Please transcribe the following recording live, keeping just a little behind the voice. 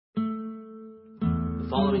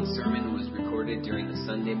following sermon was recorded during the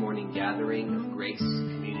Sunday morning gathering of Grace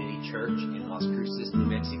Community Church in Las Cruces, New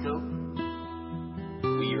Mexico.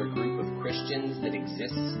 We are a group of Christians that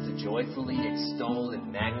exists to joyfully extol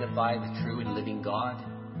and magnify the true and living God,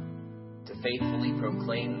 to faithfully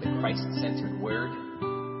proclaim the Christ-centered word,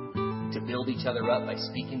 to build each other up by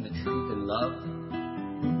speaking the truth in love,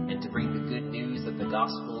 and to bring the good news of the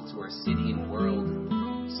gospel to our city and world,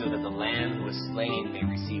 so that the Lamb who was slain may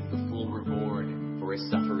receive the full reward for his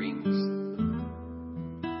sufferings.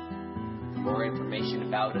 For more information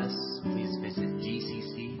about us, please visit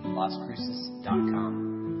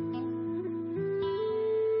gcclascruces.com.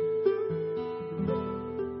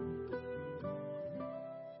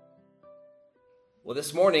 Well,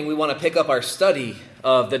 this morning we want to pick up our study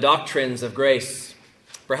of the doctrines of grace,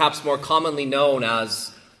 perhaps more commonly known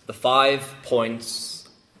as the 5 points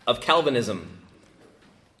of Calvinism.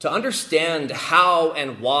 To understand how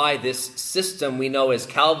and why this system we know as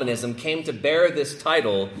Calvinism came to bear this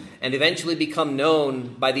title and eventually become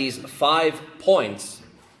known by these 5 points,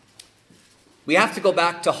 we have to go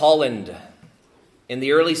back to Holland in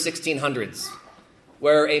the early 1600s,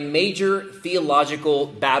 where a major theological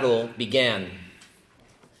battle began.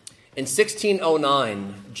 In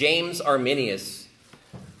 1609, James Arminius,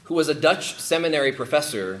 who was a Dutch seminary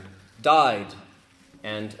professor, died,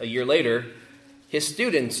 and a year later, his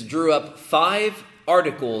students drew up 5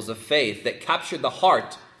 articles of faith that captured the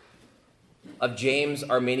heart of James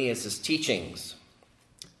Arminius' teachings.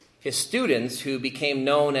 His students, who became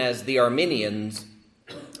known as the Arminians,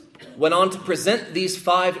 went on to present these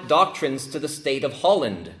 5 doctrines to the state of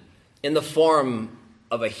Holland in the form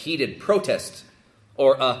of a heated protest,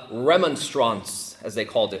 or a remonstrance, as they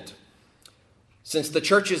called it. Since the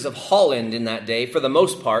churches of Holland in that day, for the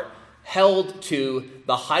most part, held to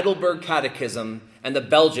the Heidelberg Catechism and the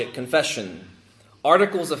Belgic Confession,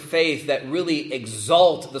 articles of faith that really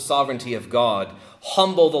exalt the sovereignty of God,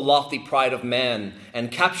 humble the lofty pride of man,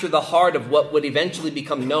 and capture the heart of what would eventually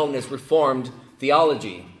become known as Reformed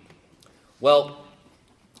theology. Well,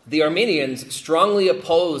 the Arminians strongly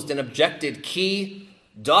opposed and objected key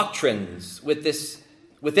doctrines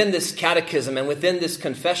within this catechism and within this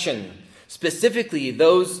confession. Specifically,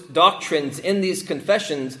 those doctrines in these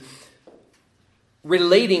confessions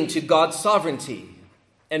relating to God's sovereignty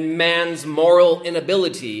and man's moral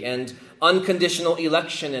inability and unconditional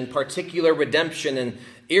election and particular redemption and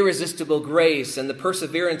irresistible grace and the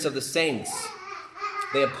perseverance of the saints.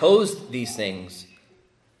 They opposed these things.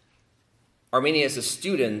 Arminius'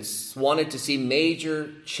 students wanted to see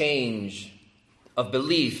major change of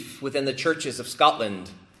belief within the churches of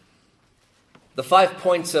Scotland. The 5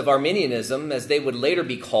 points of Arminianism, as they would later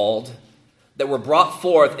be called, that were brought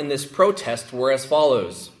forth in this protest were as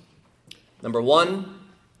follows. Number 1,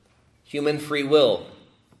 human free will.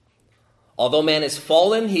 Although man is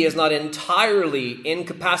fallen, he is not entirely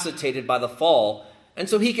incapacitated by the fall, and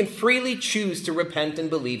so he can freely choose to repent and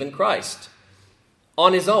believe in Christ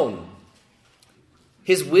on his own.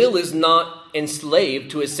 His will is not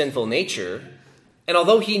enslaved to his sinful nature, and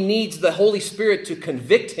although he needs the Holy Spirit to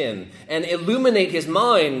convict him and illuminate his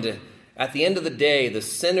mind, at the end of the day, the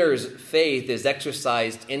sinner's faith is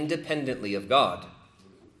exercised independently of God.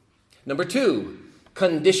 Number 2,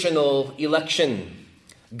 conditional election.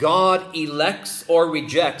 God elects or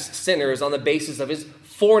rejects sinners on the basis of his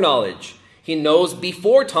foreknowledge. He knows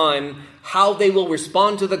before time how they will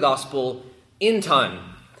respond to the gospel in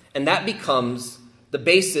time, and that becomes the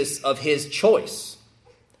basis of his choice.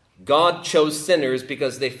 God chose sinners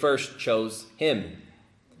because they first chose him.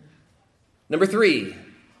 Number 3,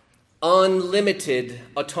 unlimited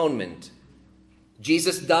atonement.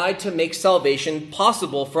 Jesus died to make salvation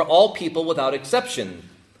possible for all people without exception,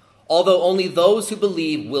 although only those who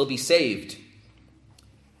believe will be saved.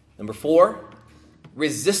 Number 4,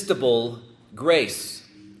 resistible grace.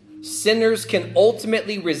 Sinners can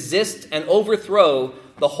ultimately resist and overthrow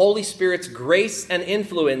the Holy Spirit's grace and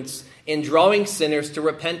influence in drawing sinners to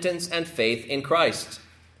repentance and faith in Christ.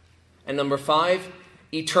 And number 5,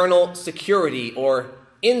 eternal security, or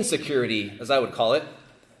insecurity, as I would call it.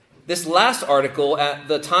 This last article, at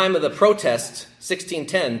the time of the protest,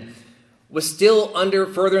 1610, was still under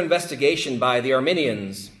further investigation by the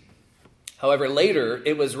Arminians. However, later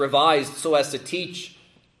it was revised so as to teach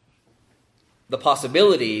the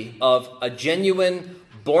possibility of a genuine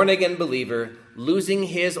born-again believer losing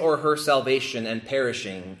his or her salvation and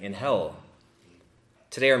perishing in hell.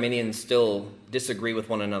 Today, Arminians still disagree with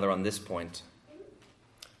one another on this point.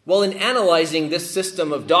 Well, in analyzing this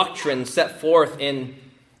system of doctrine set forth in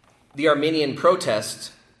the Arminian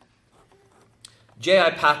protest, J.I.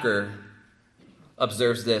 Packer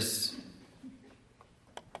observes this,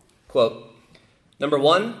 quote, Number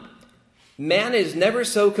one, man is never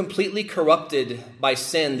so completely corrupted by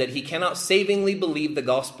sin that he cannot savingly believe the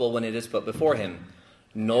gospel when it is put before him.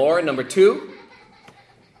 Nor, number two,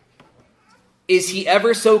 is he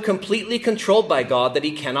ever so completely controlled by God that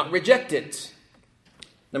he cannot reject it.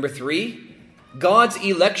 Number three, God's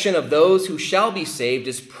election of those who shall be saved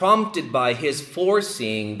is prompted by his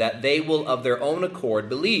foreseeing that they will of their own accord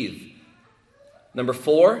believe. Number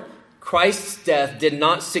four, Christ's death did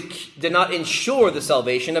not ensure the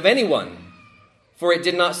salvation of anyone, for it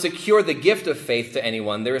did not secure the gift of faith to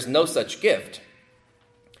anyone. There is no such gift.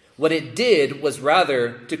 What it did was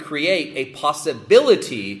rather to create a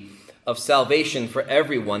possibility of salvation for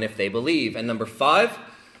everyone if they believe. And number five,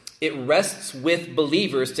 it rests with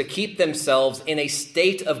believers to keep themselves in a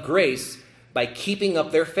state of grace by keeping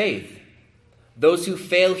up their faith. Those who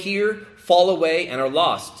fail here fall away and are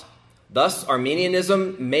lost. Thus,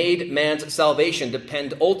 Arminianism made man's salvation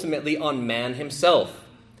depend ultimately on man himself,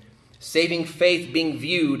 saving faith being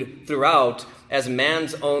viewed throughout as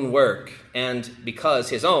man's own work, and because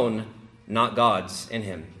his own, not God's, in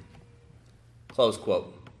him. Close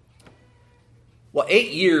quote. Well,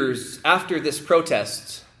 8 years after this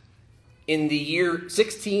protest, in the year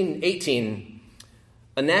 1618,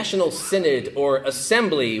 a national synod or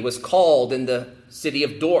assembly was called in the city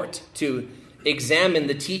of Dort to examine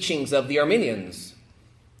the teachings of the Arminians.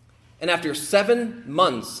 And after 7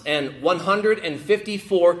 months and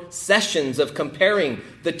 154 sessions of comparing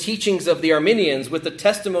the teachings of the Arminians with the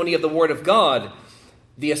testimony of the Word of God,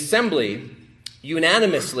 the assembly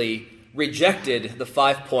unanimously rejected the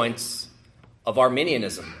 5 points of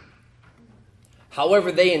Arminianism.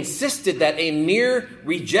 However, they insisted that a mere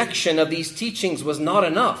rejection of these teachings was not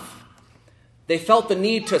enough. They felt the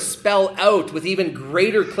need to spell out with even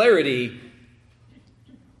greater clarity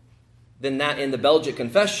than that in the Belgic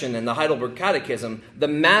Confession and the Heidelberg Catechism, the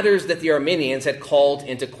matters that the Arminians had called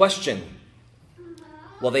into question.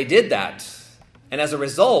 Well, they did that. And as a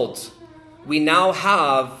result, we now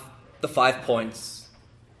have the 5 points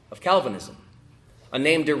of Calvinism, a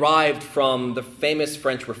name derived from the famous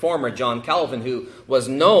French reformer John Calvin, who was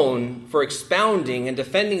known for expounding and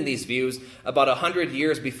defending these views about 100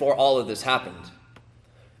 years before all of this happened.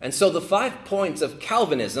 And so the 5 points of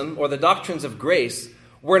Calvinism, or the doctrines of grace,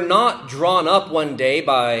 were not drawn up one day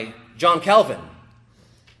by John Calvin,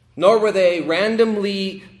 nor were they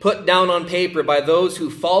randomly put down on paper by those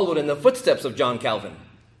who followed in the footsteps of John Calvin.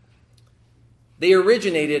 They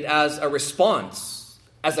originated as a response,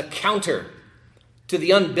 as a counter to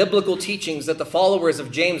the unbiblical teachings that the followers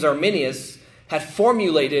of James Arminius had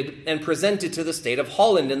formulated and presented to the state of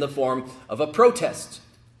Holland in the form of a protest.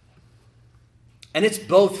 And it's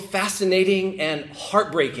both fascinating and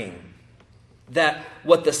heartbreaking that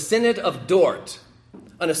what the Synod of Dort,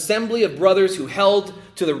 an assembly of brothers who held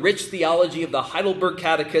to the rich theology of the Heidelberg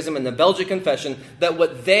Catechism and the Belgic Confession, that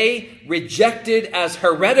what they rejected as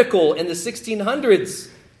heretical in the 1600s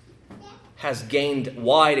has gained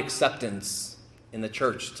wide acceptance in the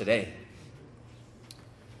church today.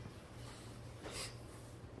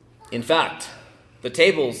 In fact, the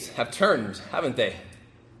tables have turned, haven't they?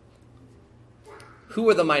 Who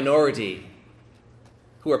are the minority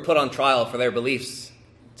who are put on trial for their beliefs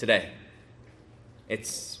today?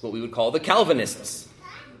 It's what we would call the Calvinists.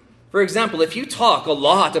 For example, if you talk a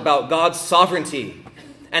lot about God's sovereignty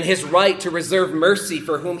and his right to reserve mercy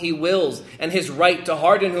for whom he wills and his right to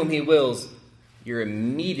harden whom he wills, you're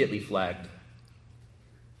immediately flagged.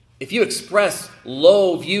 If you express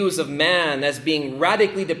low views of man as being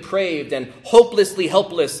radically depraved and hopelessly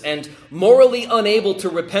helpless and morally unable to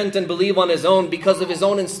repent and believe on his own because of his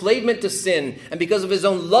own enslavement to sin and because of his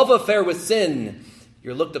own love affair with sin,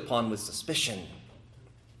 you're looked upon with suspicion.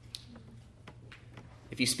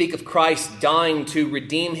 If you speak of Christ dying to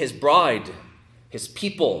redeem his bride, his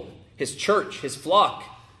people, his church, his flock,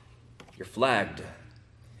 you're flagged.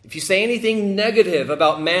 If you say anything negative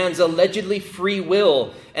about man's allegedly free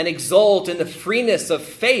will and exalt in the freeness of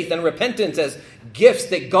faith and repentance as gifts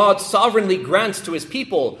that God sovereignly grants to his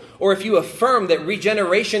people, or if you affirm that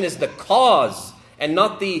regeneration is the cause and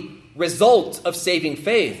not the result of saving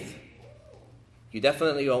faith, you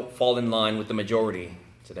definitely don't fall in line with the majority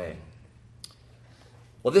today.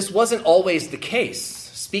 Well, this wasn't always the case.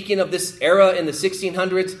 Speaking of this era in the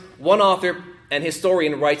 1600s, one author and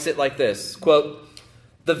historian writes it like this, quote,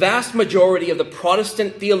 "The vast majority of the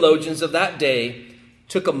Protestant theologians of that day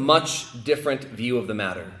took a much different view of the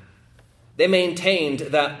matter. They maintained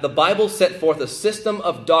that the Bible set forth a system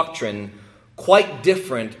of doctrine quite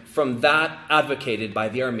different from that advocated by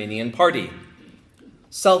the Arminian party.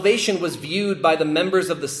 Salvation was viewed by the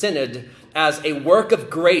members of the synod as a work of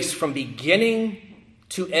grace from beginning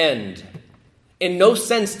to end. In no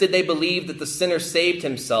sense did they believe that the sinner saved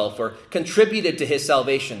himself or contributed to his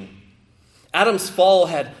salvation. Adam's fall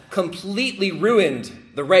had completely ruined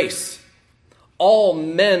the race. All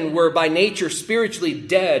men were by nature spiritually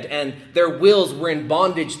dead, and their wills were in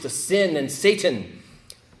bondage to sin and Satan.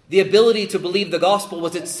 The ability to believe the gospel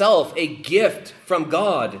was itself a gift from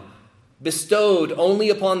God, bestowed only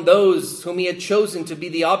upon those whom he had chosen to be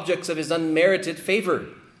the objects of his unmerited favor.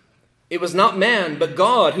 It was not man, but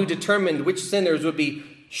God who determined which sinners would be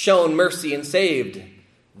shown mercy and saved.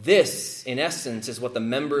 This, in essence, is what the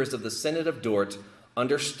members of the Synod of Dort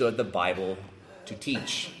understood the Bible to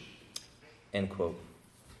teach. End quote.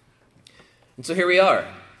 And so here we are,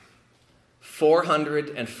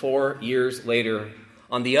 404 years later,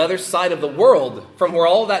 on the other side of the world from where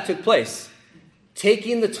all that took place,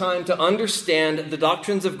 taking the time to understand the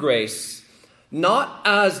doctrines of grace, not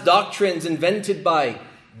as doctrines invented by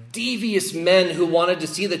devious men who wanted to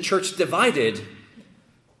see the church divided,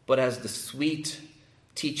 but as the sweet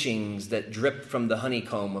teachings that drip from the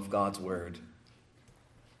honeycomb of God's word.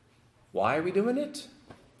 Why are we doing it?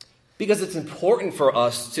 Because it's important for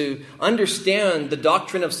us to understand the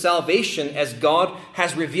doctrine of salvation as God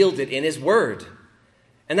has revealed it in his word.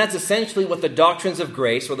 And that's essentially what the doctrines of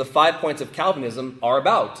grace, or the 5 points of Calvinism, are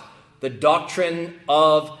about. The doctrine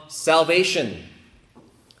of salvation.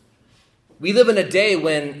 We live in a day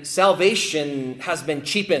when salvation has been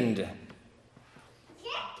cheapened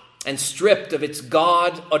and stripped of its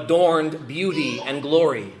God-adorned beauty and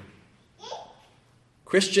glory.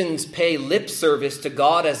 Christians pay lip service to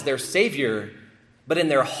God as their Savior, but in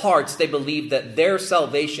their hearts they believe that their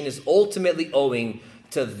salvation is ultimately owing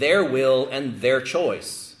to their will and their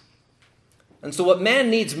choice. And so what man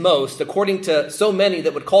needs most, according to so many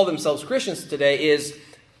that would call themselves Christians today, is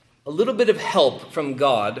a little bit of help from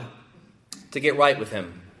God to get right with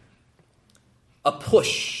him. A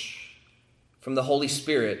push from the Holy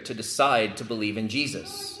Spirit to decide to believe in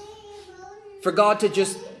Jesus. For God to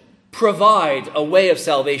just provide a way of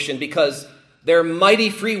salvation because their mighty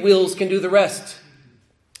free wills can do the rest.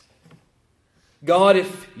 God,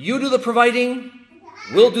 if you do the providing,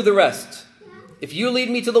 we'll do the rest. If you lead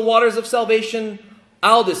me to the waters of salvation,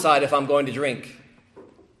 I'll decide if I'm going to drink.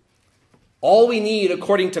 All we need,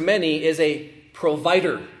 according to many, is a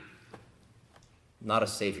provider, not a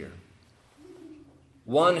savior.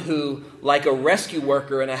 One who, like a rescue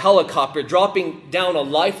worker in a helicopter dropping down a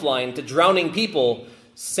lifeline to drowning people,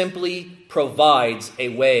 simply provides a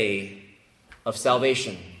way of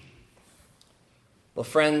salvation. Well,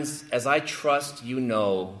 friends, as I trust you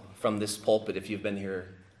know from this pulpit, if you've been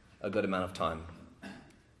here a good amount of time,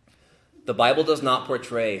 the Bible does not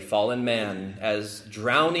portray fallen man as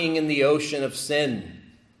drowning in the ocean of sin,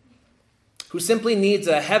 who simply needs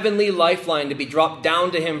a heavenly lifeline to be dropped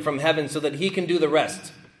down to him from heaven so that he can do the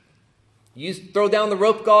rest. You throw down the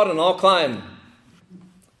rope, God, and I'll climb.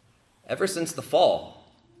 Ever since the fall,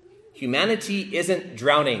 humanity isn't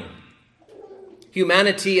drowning.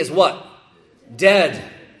 Humanity is what? Dead.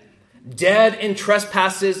 Dead in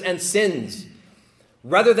trespasses and sins.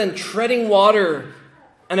 Rather than treading water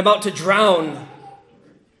and about to drown,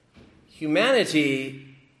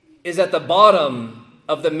 humanity is at the bottom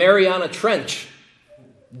of the Mariana Trench,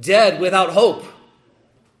 dead without hope.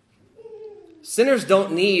 Sinners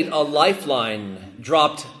don't need a lifeline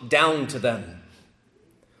dropped down to them.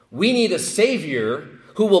 We need a Savior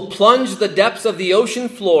who will plunge the depths of the ocean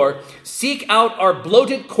floor, seek out our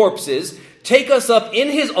bloated corpses, take us up in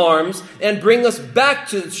his arms, and bring us back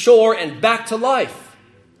to the shore and back to life.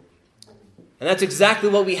 And that's exactly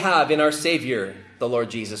what we have in our Savior, the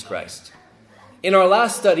Lord Jesus Christ. In our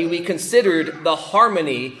last study, we considered the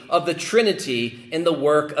harmony of the Trinity in the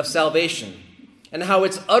work of salvation, and how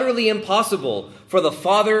it's utterly impossible for the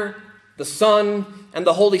Father, the Son, and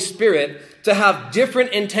the Holy Spirit to have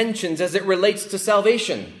different intentions as it relates to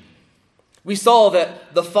salvation. We saw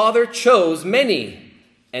that the Father chose many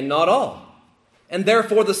and not all, and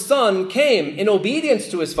therefore the Son came in obedience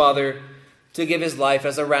to his Father to give his life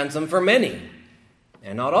as a ransom for many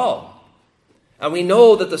and not all. And we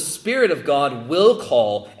know that the Spirit of God will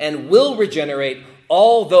call and will regenerate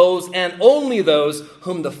all those and only those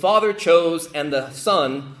whom the Father chose and the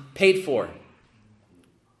Son paid for.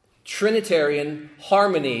 Trinitarian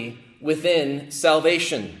harmony within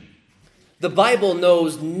salvation. The Bible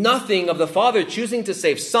knows nothing of the Father choosing to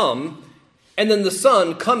save some, and then the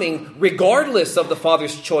Son coming regardless of the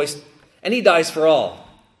Father's choice, and he dies for all.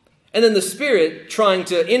 And then the Spirit trying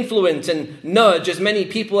to influence and nudge as many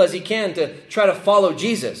people as he can to try to follow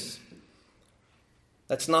Jesus.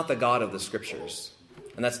 That's not the God of the Scriptures.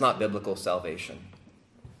 And that's not biblical salvation.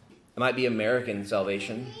 It might be American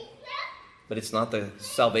salvation. but it's not the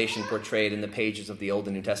salvation portrayed in the pages of the Old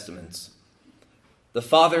and New Testaments. The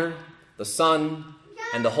Father, the Son,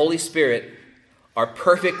 and the Holy Spirit are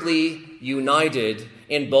perfectly united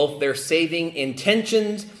in both their saving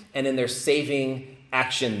intentions and in their saving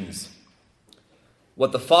actions.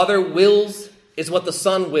 What the Father wills is what the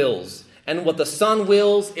Son wills, and what the Son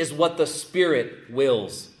wills is what the Spirit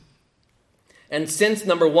wills. And since,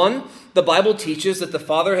 number one, the Bible teaches that the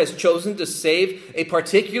Father has chosen to save a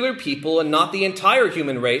particular people and not the entire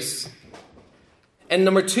human race, and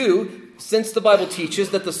number two, since the Bible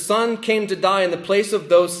teaches that the Son came to die in the place of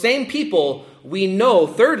those same people, we know,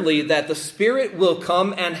 thirdly, that the Spirit will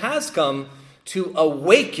come and has come to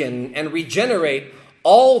awaken and regenerate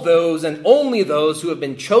all those and only those who have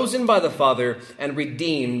been chosen by the Father and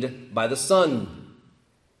redeemed by the Son.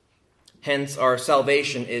 Hence, our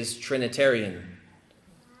salvation is Trinitarian.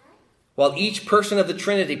 While each person of the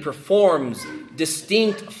Trinity performs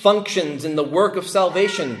distinct functions in the work of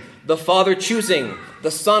salvation, the Father choosing,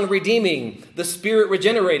 the Son redeeming, the Spirit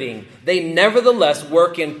regenerating, they nevertheless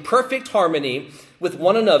work in perfect harmony with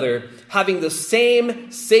one another, having the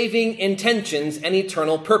same saving intentions and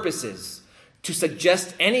eternal purposes. To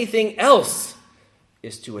suggest anything else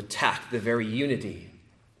is to attack the very unity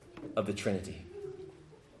of the Trinity.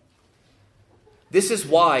 This is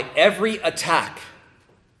why every attack,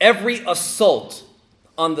 every assault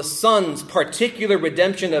on the Son's particular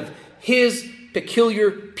redemption of his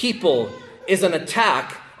peculiar people is an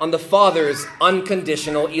attack on the Father's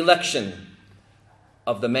unconditional election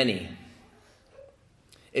of the many.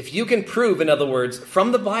 If you can prove, in other words,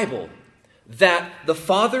 from the Bible, that the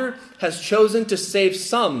Father has chosen to save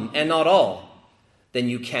some and not all, then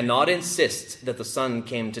you cannot insist that the Son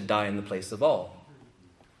came to die in the place of all.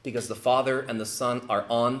 Because the Father and the Son are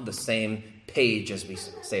on the same page, as we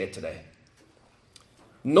say it today.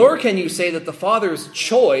 Nor can you say that the Father's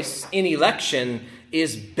choice in election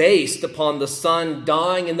is based upon the Son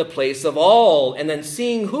dying in the place of all, and then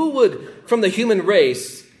seeing who would, from the human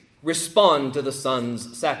race, respond to the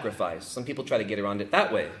Son's sacrifice. Some people try to get around it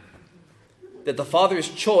that way. That the Father's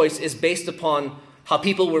choice is based upon how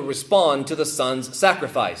people will respond to the Son's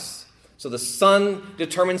sacrifice. So the Son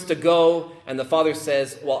determines to go, and the Father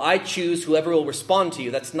says, well, I choose whoever will respond to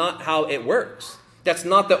you. That's not how it works. That's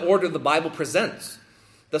not the order the Bible presents.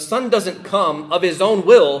 The Son doesn't come of his own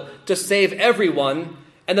will to save everyone,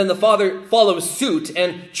 and then the Father follows suit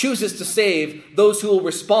and chooses to save those who will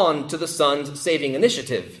respond to the Son's saving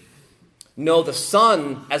initiative. No, the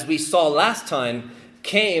Son, as we saw last time,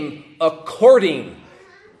 came according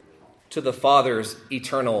to the Father's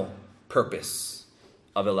eternal purpose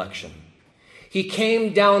of election. He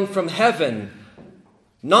came down from heaven,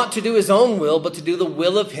 not to do his own will, but to do the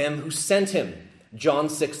will of him who sent him. John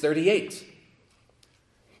 6:38.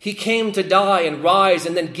 He came to die and rise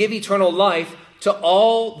and then give eternal life to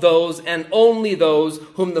all those and only those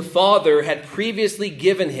whom the Father had previously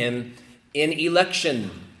given him in election.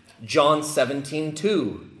 John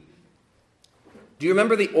 17:2. Do you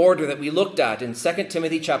remember the order that we looked at in 2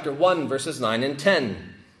 Timothy chapter 1, verses 9 and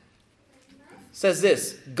 10? It says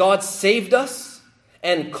this, God saved us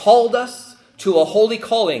and called us to a holy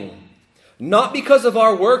calling, not because of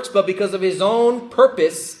our works, but because of his own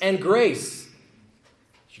purpose and grace.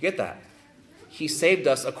 Did you get that? He saved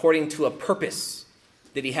us according to a purpose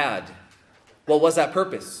that he had. What was that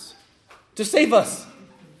purpose? To save us.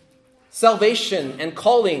 Salvation and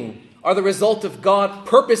calling are the result of God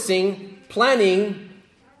purposing, planning,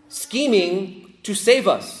 scheming to save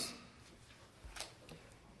us.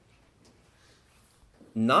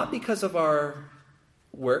 Not because of our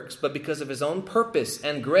works, but because of his own purpose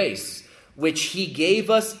and grace, which he gave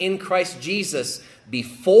us in Christ Jesus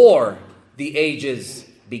before the ages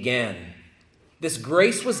began. This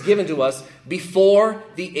grace was given to us before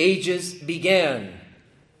the ages began.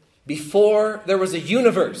 Before there was a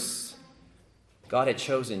universe, God had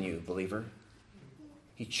chosen you, believer.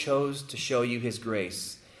 He chose to show you his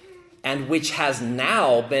grace, and which has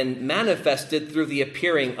now been manifested through the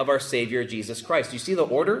appearing of our Savior, Jesus Christ. You see the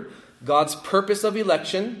order? God's purpose of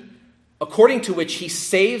election, according to which he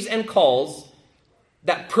saves and calls.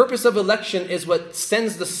 That purpose of election is what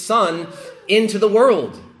sends the Son into the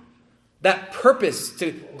world. That purpose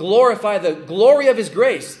to glorify the glory of his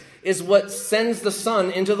grace is what sends the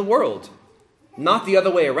Son into the world, not the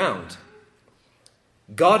other way around.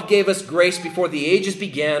 God gave us grace before the ages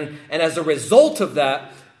began, and as a result of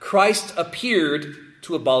that, Christ appeared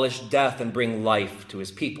to abolish death and bring life to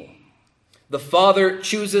his people. The Father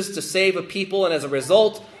chooses to save a people, and as a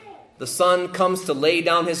result, the Son comes to lay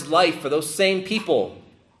down his life for those same people.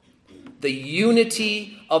 The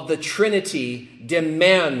unity of the Trinity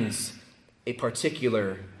demands a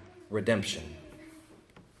particular redemption.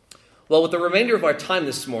 Well, with the remainder of our time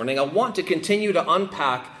this morning, I want to continue to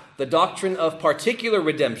unpack the doctrine of particular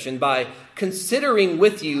redemption by considering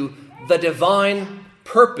with you the divine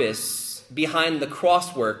purpose behind the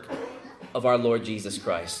cross work of our Lord Jesus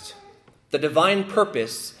Christ. The divine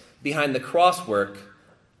purpose behind the cross work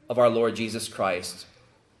of our Lord Jesus Christ.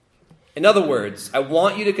 In other words, I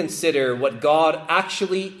want you to consider what God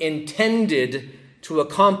actually intended to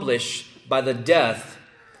accomplish by the death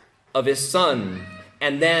of his Son,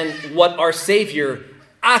 and then what our Savior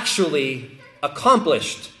actually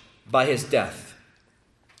accomplished by his death.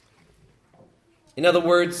 In other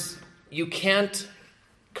words, you can't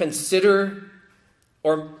consider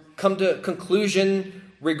or come to a conclusion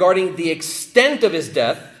regarding the extent of his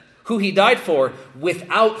death, who he died for,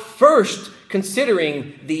 without first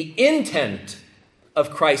considering the intent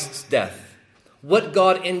of Christ's death, what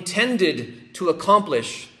God intended to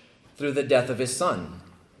accomplish through the death of his Son.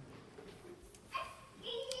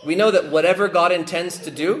 We know that whatever God intends to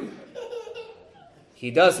do, he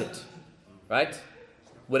does it, right?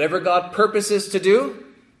 Whatever God purposes to do,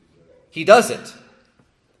 he does it.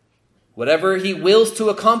 Whatever he wills to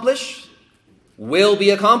accomplish will be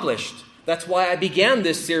accomplished. That's why I began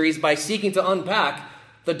this series by seeking to unpack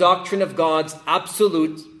the doctrine of God's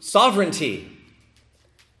absolute sovereignty.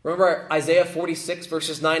 Remember Isaiah 46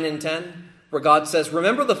 verses 9 and 10, where God says,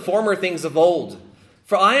 "Remember the former things of old,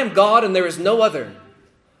 for I am God and there is no other.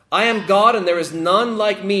 I am God and there is none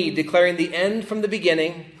like me, declaring the end from the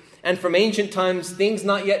beginning, and from ancient times things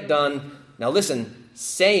not yet done." Now listen,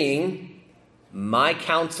 saying, "My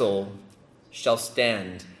counsel shall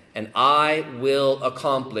stand, and I will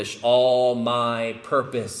accomplish all my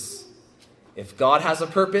purpose." If God has a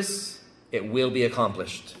purpose, it will be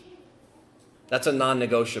accomplished. That's a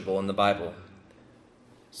non-negotiable in the Bible.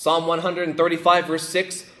 Psalm 135 verse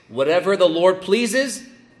 6, "Whatever the Lord pleases,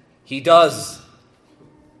 he does.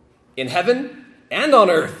 In heaven and on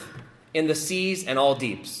earth, in the seas and all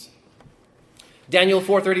deeps." Daniel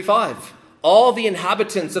 4:35, "All the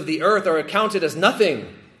inhabitants of the earth are accounted as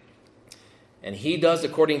nothing, and he does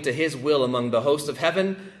according to his will among the hosts of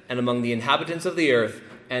heaven and among the inhabitants of the earth,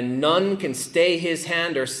 and none can stay his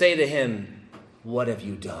hand or say to him, 'What have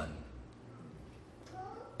you done?'"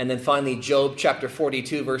 And then finally, Job chapter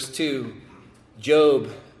 42, verse 2. Job,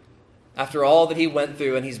 after all that he went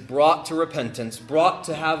through, and he's brought to repentance, brought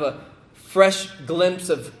to have a fresh glimpse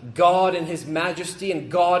of God in his majesty and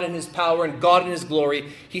God in his power and God in his glory,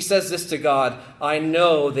 he says this to God, "I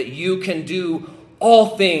know that you can do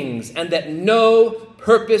all things and that no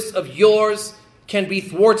purpose of yours can be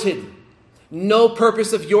thwarted. No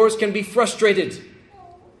purpose of yours can be frustrated.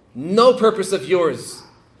 No purpose of yours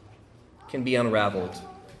can be unraveled."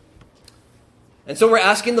 And so we're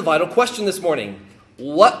asking the vital question this morning.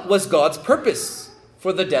 What was God's purpose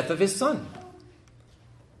for the death of his Son?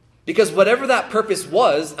 Because whatever that purpose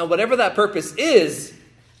was, and whatever that purpose is,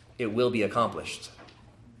 it will be accomplished.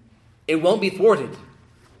 It won't be thwarted.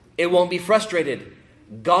 It won't be frustrated.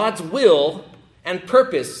 God's will and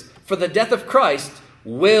purpose for the death of Christ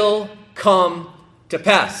will come to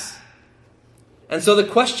pass. And so the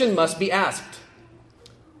question must be asked,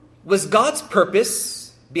 was God's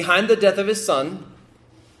purpose behind the death of his Son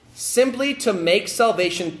simply to make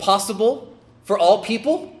salvation possible for all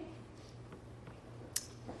people?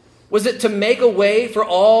 Was it to make a way for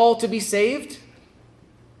all to be saved?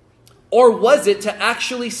 Or was it to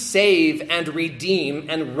actually save and redeem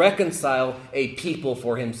and reconcile a people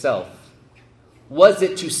for himself? Was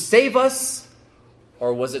it to save us,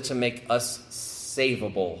 or was it to make us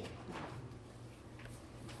savable?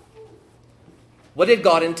 What did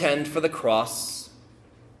God intend for the cross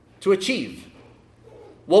to achieve?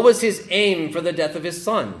 What was his aim for the death of his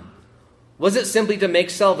Son? Was it simply to make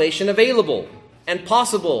salvation available and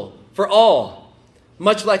possible for all,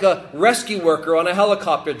 much like a rescue worker on a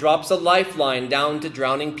helicopter drops a lifeline down to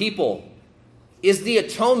drowning people? Is the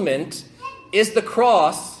atonement, is the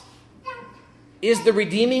cross, is the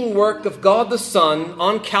redeeming work of God the Son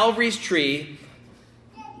on Calvary's tree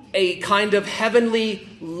a kind of heavenly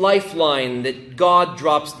lifeline that God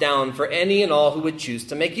drops down for any and all who would choose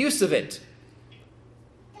to make use of it?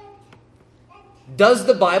 Does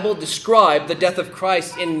the Bible describe the death of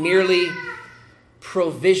Christ in merely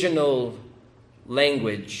provisional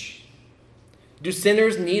language? Do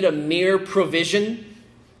sinners need a mere provision,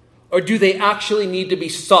 or do they actually need to be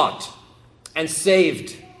sought and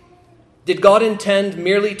saved? Did God intend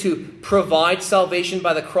merely to provide salvation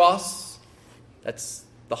by the cross? That's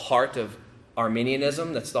the heart of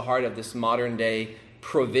Arminianism. That's the heart of this modern day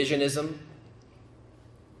provisionism,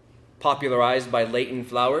 popularized by Leighton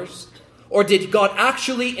Flowers. Or did God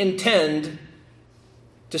actually intend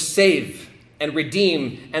to save and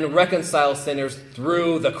redeem and reconcile sinners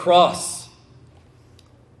through the cross.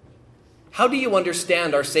 How do you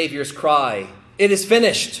understand our Savior's cry, "It is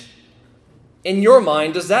finished"? In your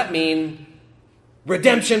mind, does that mean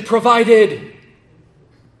redemption provided?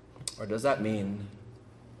 Or does that mean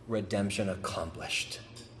redemption accomplished?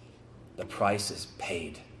 The price is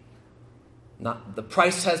paid. Not the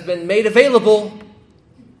price has been made available.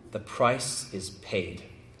 The price is paid.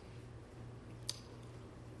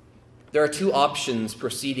 There are two options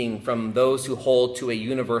proceeding from those who hold to a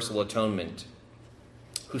universal atonement,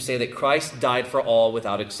 who say that Christ died for all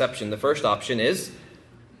without exception. The first option is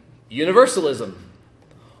universalism.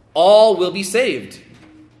 All will be saved.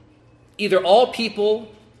 Either all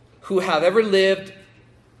people who have ever lived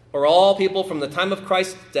or all people from the time of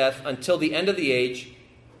Christ's death until the end of the age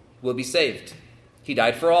will be saved. He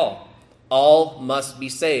died for all. All must be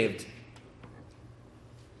saved.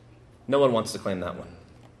 No one wants to claim that one.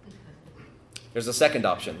 There's a second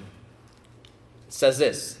option. It says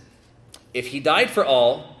this: if he died for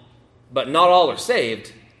all, but not all are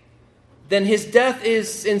saved, then his death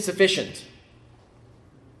is insufficient.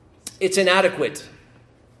 It's inadequate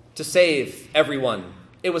to save everyone.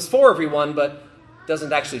 It was for everyone, but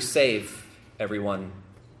doesn't actually save everyone.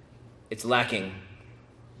 It's lacking.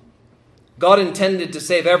 God intended to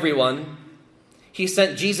save everyone. He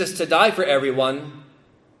sent Jesus to die for everyone,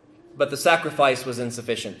 but the sacrifice was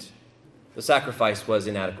insufficient. The sacrifice was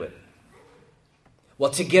inadequate.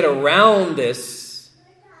 Well, to get around this,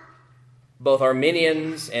 both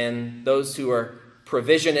Arminians and those who are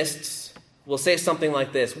provisionists will say something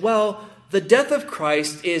like this: well, the death of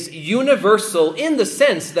Christ is universal in the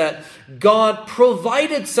sense that God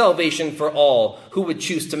provided salvation for all who would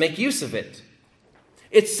choose to make use of it.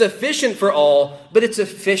 It's sufficient for all, but it's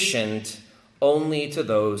efficient only to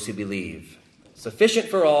those who believe. Sufficient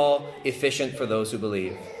for all, efficient for those who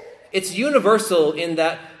believe. It's universal in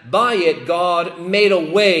that by it God made a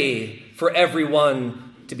way for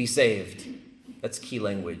everyone to be saved. That's key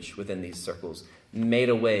language within these circles. Made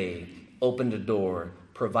a way, opened a door,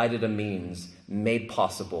 provided a means, made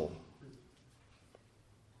possible.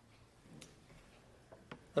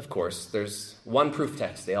 Of course, there's one proof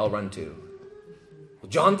text they all run to.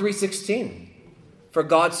 John 3:16. For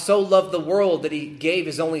God so loved the world that he gave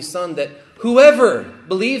his only Son, that whoever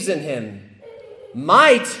believes in him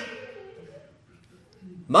might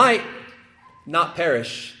not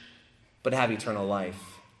perish, but have eternal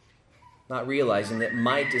life. Not realizing that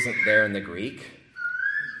might isn't there in the Greek.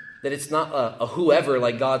 That it's not a whoever,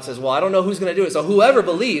 like God says, well, I don't know who's going to do it, so whoever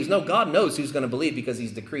believes. No, God knows who's going to believe because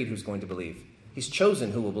he's decreed who's going to believe. He's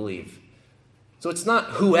chosen who will believe. So it's not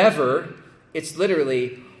whoever, it's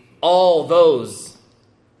literally all those.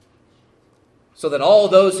 So that all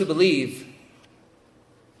those who believe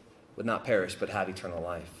would not perish but have eternal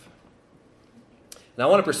life. And I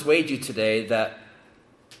want to persuade you today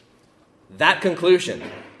that conclusion,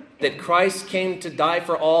 that Christ came to die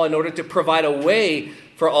for all in order to provide a way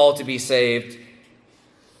for all to be saved,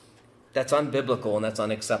 that's unbiblical and that's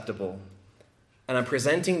unacceptable. And I'm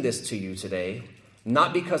presenting this to you today,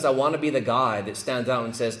 not because I want to be the guy that stands out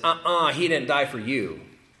and says, he didn't die for you.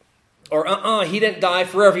 Or he didn't die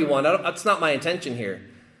for everyone. That's not my intention here.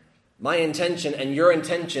 My intention and your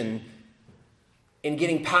intention in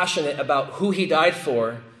getting passionate about who he died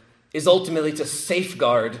for is ultimately to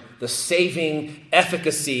safeguard the saving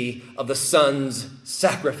efficacy of the Son's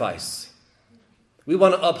sacrifice. We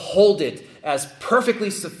want to uphold it as perfectly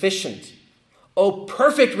sufficient. Oh,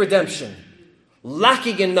 perfect redemption,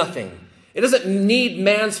 lacking in nothing. It doesn't need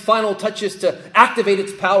man's final touches to activate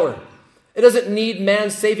its power. It doesn't need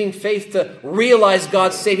man's saving faith to realize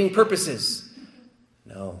God's saving purposes.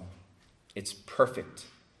 No, it's perfect.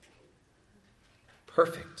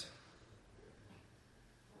 Perfect.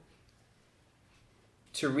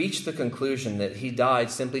 To reach the conclusion that he died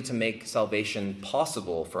simply to make salvation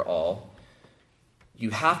possible for all,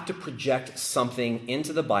 you have to project something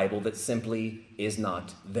into the Bible that simply is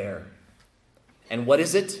not there. And what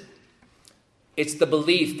is it? It's the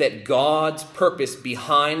belief that God's purpose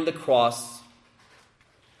behind the cross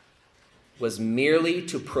was merely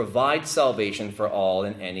to provide salvation for all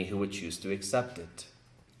and any who would choose to accept it.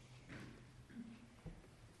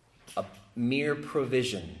 A mere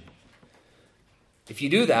provision. If you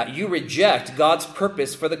do that, you reject God's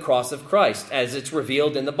purpose for the cross of Christ as it's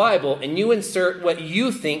revealed in the Bible, and you insert what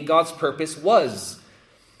you think God's purpose was.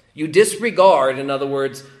 You disregard, in other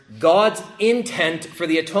words, God's intent for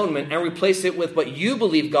the atonement and replace it with what you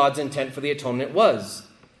believe God's intent for the atonement was.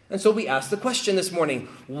 And so we ask the question this morning,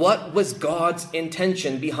 what was God's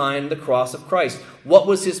intention behind the cross of Christ? What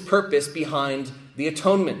was his purpose behind the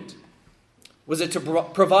atonement? Was it to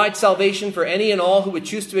provide salvation for any and all who would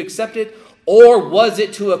choose to accept it? Or was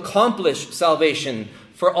it to accomplish salvation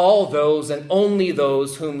for all those and only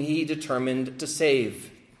those whom he determined to save?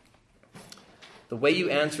 The way you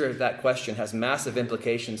answer that question has massive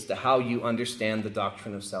implications to how you understand the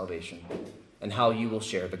doctrine of salvation and how you will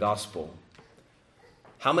share the gospel.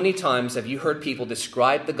 How many times have you heard people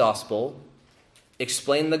describe the gospel,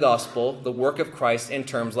 explain the gospel, the work of Christ in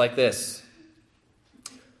terms like this?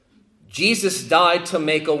 Jesus died to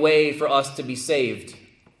make a way for us to be saved.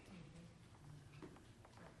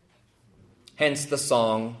 Hence the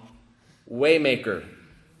song, Waymaker.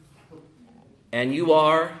 And you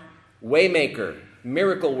are Waymaker,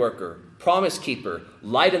 miracle worker, promise keeper,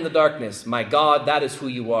 light in the darkness. My God, that is who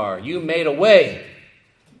you are. You made a way.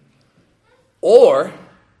 Or,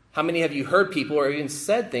 how many have you heard people or even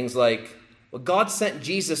said things like, well, God sent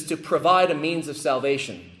Jesus to provide a means of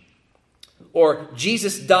salvation. Or,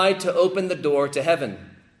 Jesus died to open the door to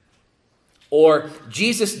heaven. Or,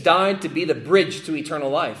 Jesus died to be the bridge to eternal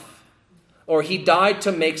life. Or, he died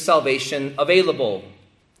to make salvation available.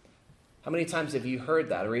 How many times have you heard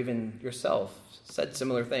that, or even yourself said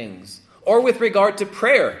similar things? Or with regard to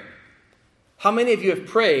prayer, how many of you have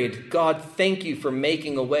prayed, God, thank you for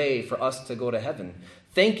making a way for us to go to heaven.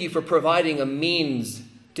 Thank you for providing a means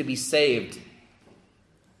to be saved.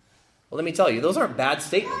 Well, let me tell you, those aren't bad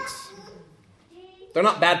statements. They're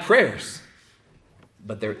not bad prayers,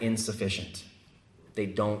 but they're insufficient. They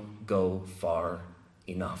don't go far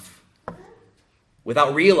enough.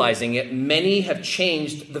 Without realizing it, many have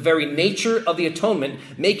changed the very nature of the atonement,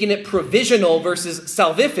 making it provisional versus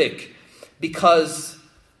salvific, because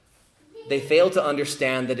they fail to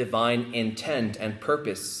understand the divine intent and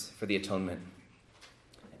purpose for the atonement.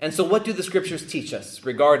 And so what do the scriptures teach us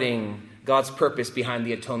regarding God's purpose behind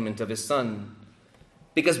the atonement of his Son?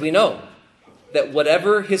 Because we know that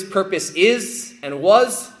whatever his purpose is and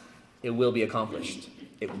was, it will be accomplished.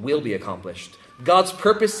 It will be accomplished. God's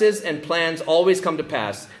purposes and plans always come to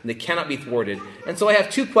pass, and they cannot be thwarted. And so I have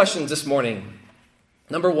two questions this morning.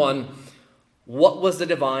 Number one, what was the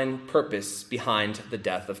divine purpose behind the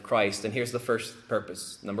death of Christ? And here's the first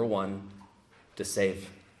purpose. Number one, to save.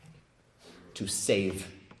 To save.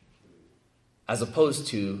 As opposed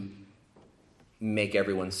to make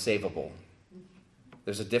everyone savable.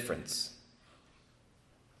 There's a difference.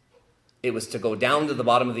 It was to go down to the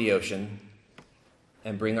bottom of the ocean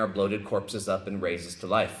and bring our bloated corpses up and raise us to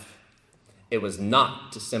life. It was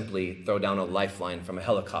not to simply throw down a lifeline from a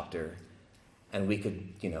helicopter and we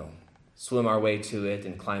could, swim our way to it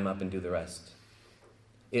and climb up and do the rest.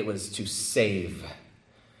 It was to save.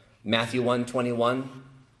 Matthew 1:21,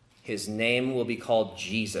 his name will be called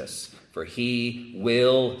Jesus, for he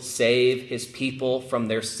will save his people from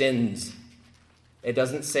their sins. It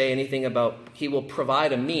doesn't say anything about he will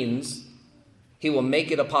provide a means. He will make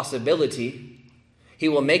it a possibility. He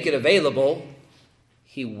will make it available.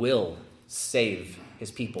 He will save his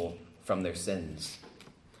people from their sins.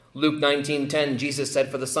 Luke 19:10, Jesus said,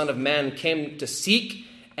 for the Son of Man came to seek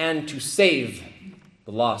and to save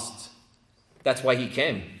the lost. That's why he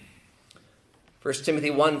came. 1 Timothy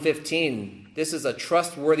 1:15, this is a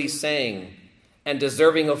trustworthy saying and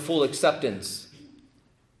deserving of full acceptance.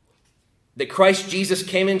 That Christ Jesus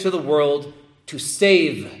came into the world to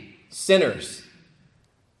save sinners.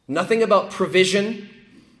 Nothing about provision,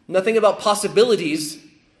 nothing about possibilities,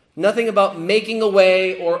 nothing about making a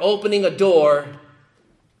way or opening a door.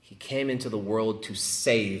 He came into the world to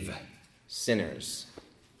save sinners.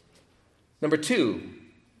 Number two,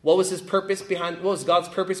 what was God's purpose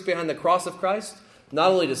behind the cross of Christ?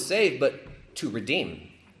 Not only to save, but to redeem,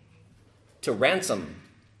 to ransom.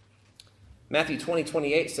 Matthew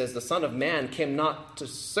 20:28 says, the Son of Man came not to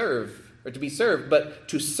serve or to be served, but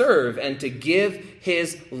to serve and to give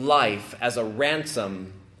his life as a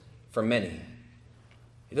ransom for many.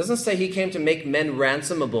 It doesn't say he came to make men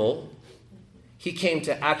ransomable. He came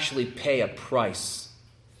to actually pay a price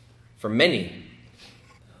for many.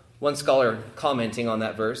 One scholar commenting on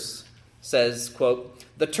that verse says, quote,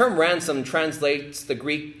 the term ransom translates the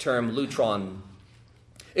Greek term lutron.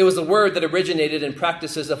 It was a word that originated in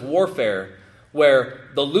practices of warfare, where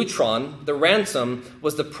the lutron, the ransom,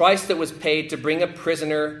 was the price that was paid to bring a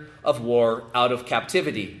prisoner of war out of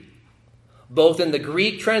captivity. Both in the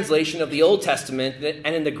Greek translation of the Old Testament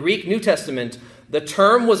and in the Greek New Testament, the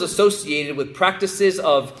term was associated with practices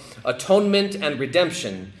of atonement and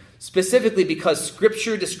redemption, specifically because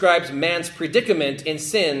Scripture describes man's predicament in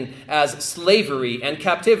sin as slavery and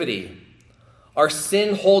captivity. Our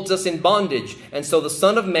sin holds us in bondage, and so the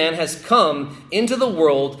Son of Man has come into the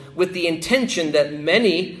world with the intention that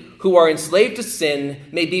many who are enslaved to sin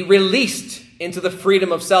may be released into the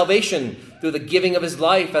freedom of salvation through the giving of his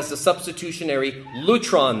life as the substitutionary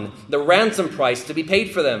lutron, the ransom price to be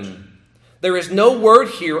paid for them. There is no word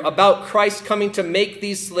here about Christ coming to make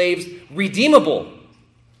these slaves redeemable.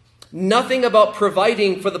 Nothing about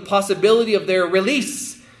providing for the possibility of their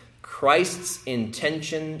release. Christ's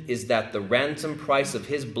intention is that the ransom price of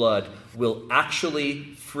his blood will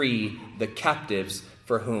actually free the captives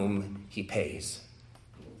for whom he pays.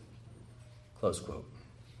 Close quote.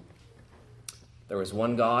 There is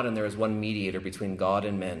one God and there is one mediator between God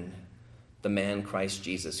and men, the man Christ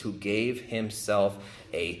Jesus, who gave himself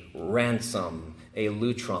a ransom, a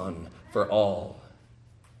lutron, for all.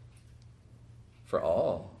 For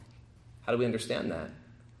all. How do we understand that?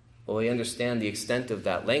 Well, we understand the extent of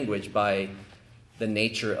that language by the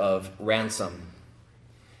nature of ransom.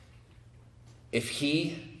 If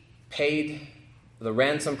he paid the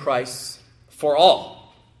ransom price for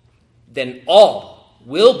all, then all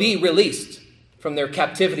will be released from their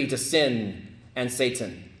captivity to sin and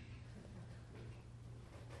Satan.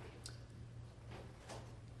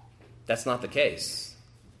 That's not the case.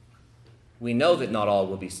 We know that not all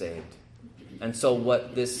will be saved. And so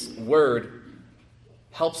what this word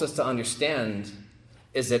helps us to understand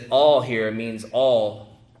is that all here means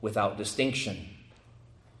all without distinction.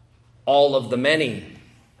 All of the many.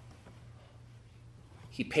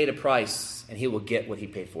 He paid a price and he will get what he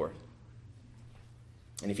paid for.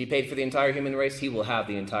 And if he paid for the entire human race, he will have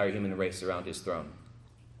the entire human race around his throne.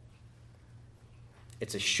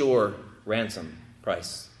 It's a sure ransom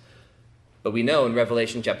price. But we know in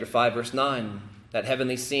Revelation chapter 5, verse 9, that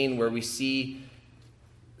heavenly scene where we see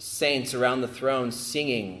saints around the throne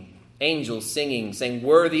singing, angels singing, saying,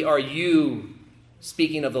 "Worthy are you,"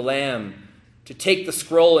 speaking of the Lamb, "to take the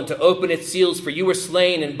scroll and to open its seals, for you were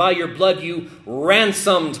slain, and by your blood you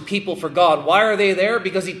ransomed people for God." Why are they there?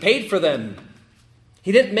 Because he paid for them.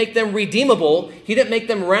 He didn't make them redeemable. He didn't make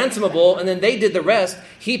them ransomable, and then they did the rest.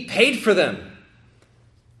 He paid for them.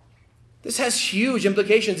 This has huge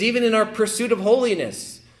implications, even in our pursuit of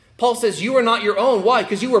holiness. Paul says, you are not your own. Why?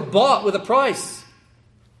 Because you were bought with a price.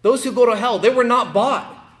 Those who go to hell, they were not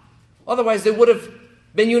bought. Otherwise, they would have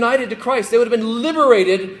been united to Christ. They would have been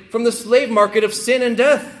liberated from the slave market of sin and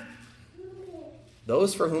death.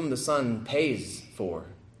 Those for whom the Son pays for,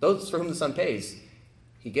 those for whom the Son pays,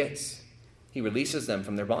 he gets. He releases them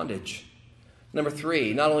from their bondage. Number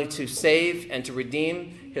 3, not only to save and to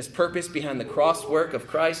redeem, his purpose behind the cross work of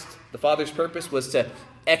Christ, the Father's purpose, was to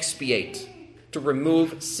expiate, to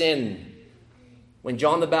remove sin. When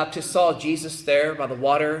John the Baptist saw Jesus there by the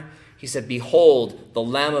water, he said, "Behold, the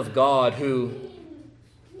Lamb of God who,"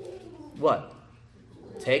 what?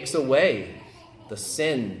 "Takes away the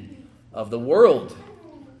sin of the world."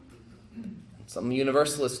 Some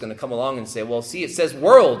universalists are going to come along and say, "Well, see, it says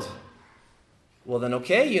world." Well, then,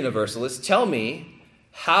 okay, universalists, tell me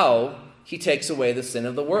how he takes away the sin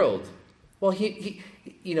of the world. Well, he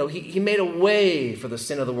made a way for the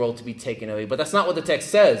sin of the world to be taken away, but that's not what the text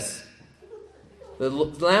says. The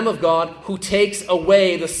Lamb of God who takes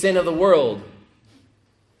away the sin of the world.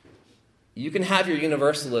 You can have your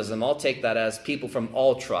universalism. I'll take that as people from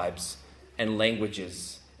all tribes and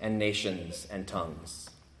languages and nations and tongues,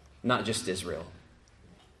 not just Israel.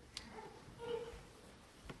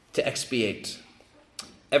 To expiate.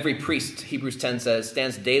 Every priest, Hebrews 10 says,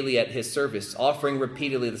 stands daily at his service, offering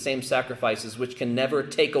repeatedly the same sacrifices which can never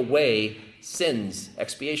take away sins,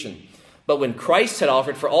 expiation. But when Christ had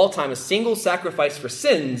offered for all time a single sacrifice for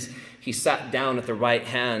sins, he sat down at the right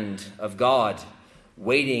hand of God,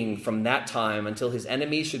 waiting from that time until his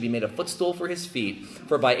enemies should be made a footstool for his feet.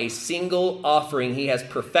 For by a single offering he has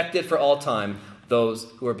perfected for all time those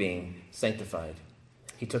who are being sanctified.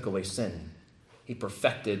 He took away sin. He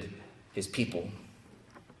perfected his people.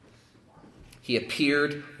 He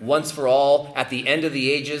appeared once for all at the end of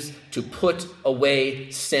the ages to put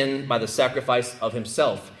away sin by the sacrifice of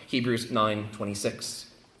himself. Hebrews 9:26.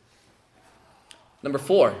 Number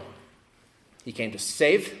 4, he came to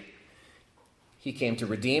save. He came to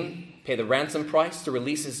redeem, pay the ransom price, to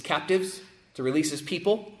release his captives, to release his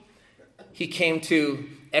people. He came to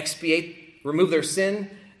expiate, remove their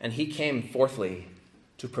sin, and he came, fourthly,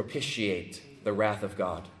 to propitiate the wrath of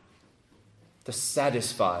God, to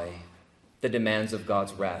satisfy the demands of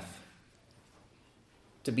God's wrath,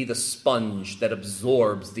 to be the sponge that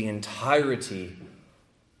absorbs the entirety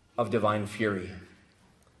of divine fury.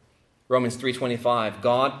 Romans 3:25,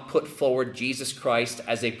 God put forward Jesus Christ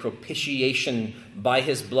as a propitiation by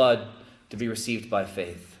his blood to be received by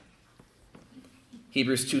faith.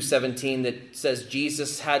 Hebrews 2:17 that says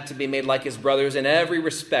Jesus had to be made like his brothers in every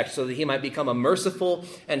respect so that he might become a merciful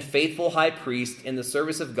and faithful high priest in the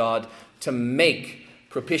service of God to make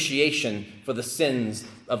propitiation for the sins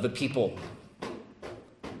of the people.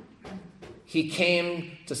 He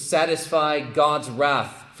came to satisfy God's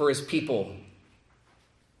wrath for his people,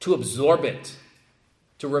 to absorb it,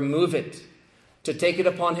 to remove it, to take it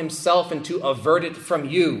upon himself and to avert it from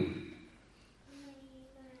you.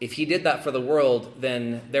 If he did that for the world,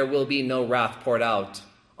 then there will be no wrath poured out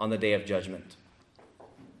on the day of judgment.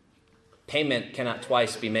 Payment cannot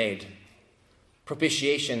twice be made.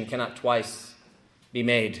 Propitiation cannot twice be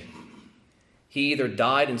made. He either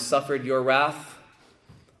died and suffered your wrath,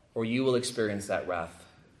 or you will experience that wrath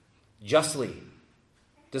justly,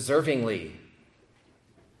 deservingly,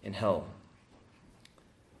 in hell.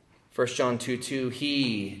 1 John 2:2,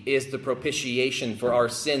 he is the propitiation for our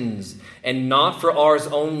sins, and not for ours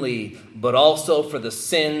only, but also for the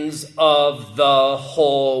sins of the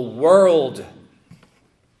whole world.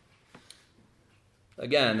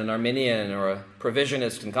 Again, an Arminian or a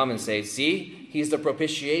provisionist can come and say, see, he's the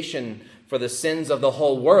propitiation for the sins of the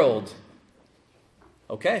whole world.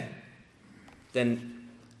 Okay, then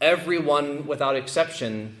everyone without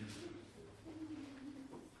exception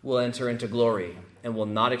will enter into glory and will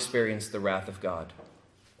not experience the wrath of God.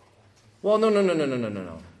 Well, no.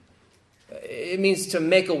 It means to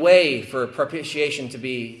make a way for propitiation to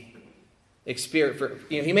be experienced.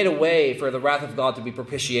 He made a way for the wrath of God to be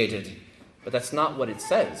propitiated. But that's not what it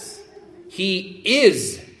says. He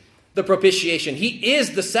is the propitiation. He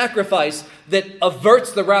is the sacrifice that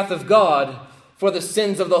averts the wrath of God for the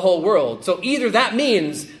sins of the whole world. So either that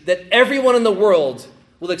means that everyone in the world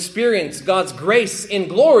will experience God's grace in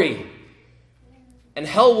glory, and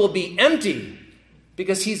hell will be empty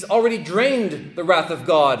because he's already drained the wrath of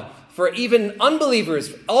God for even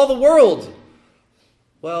unbelievers, all the world.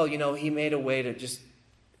 Well, he made a way to just...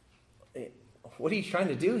 What are you trying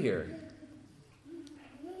to do here?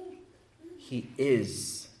 He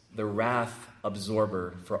is the wrath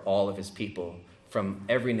absorber for all of his people from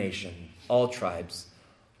every nation, all tribes,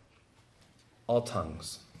 all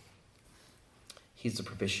tongues. He's the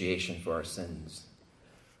propitiation for our sins.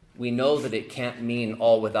 We know that it can't mean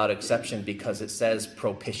all without exception because it says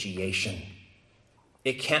propitiation.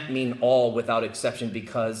 It can't mean all without exception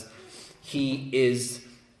because he is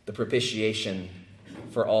the propitiation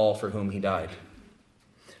for all for whom he died.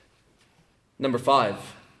 Number 5.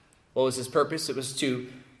 What was his purpose? It was to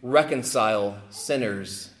reconcile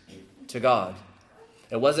sinners to God.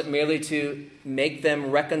 It wasn't merely to make them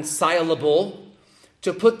reconcilable,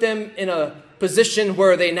 to put them in a position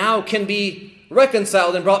where they now can be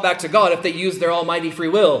reconciled and brought back to God if they use their almighty free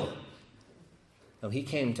will. No, he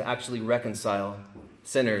came to actually reconcile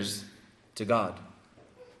sinners to God.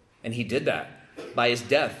 And he did that by his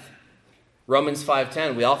death. Romans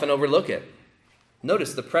 5:10, we often overlook it.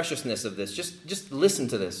 Notice the preciousness of this. Just listen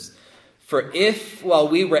to this. For if, while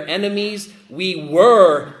we were enemies, we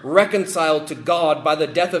were reconciled to God by the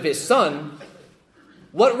death of his Son,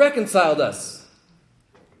 what reconciled us?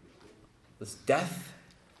 This death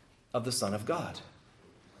of the Son of God.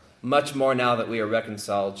 Much more now that we are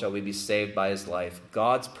reconciled, shall we be saved by his life.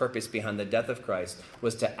 God's purpose behind the death of Christ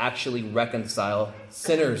was to actually reconcile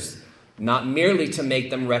sinners, not merely to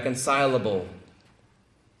make them reconcilable.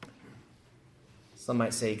 Some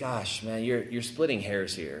might say, gosh, man, you're splitting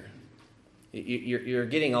hairs here. You're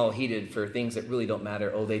getting all heated for things that really don't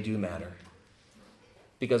matter. Oh, they do matter.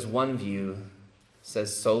 Because one view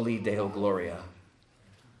says soli Deo Gloria.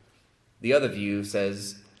 The other view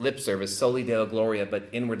says lip service, soli Deo Gloria, but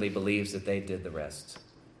inwardly believes that they did the rest.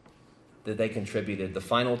 That they contributed the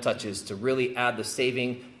final touches to really add the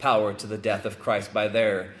saving power to the death of Christ by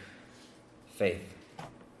their faith.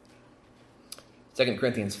 2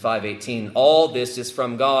 Corinthians 5:18, all this is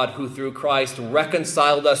from God, who through Christ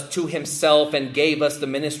reconciled us to himself and gave us the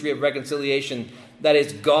ministry of reconciliation. That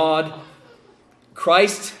is, God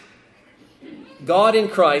in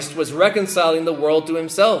Christ was reconciling the world to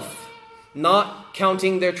himself, not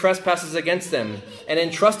counting their trespasses against them, and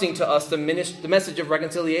entrusting to us the message of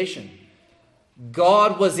reconciliation.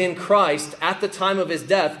 God was in Christ at the time of his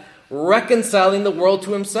death, reconciling the world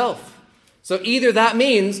to himself. So either that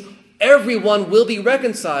means everyone will be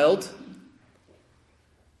reconciled,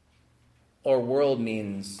 or world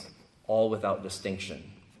means all without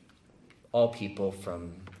distinction. All people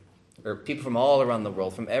from all around the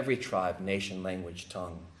world, from every tribe, nation, language,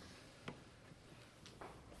 tongue.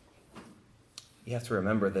 You have to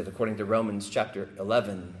remember that according to Romans chapter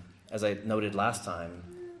 11, as I noted last time,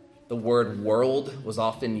 the word world was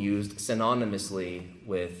often used synonymously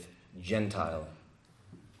with Gentile.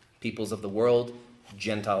 Peoples of the world,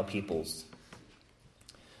 Gentile peoples.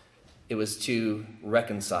 It was to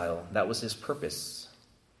reconcile. That was his purpose.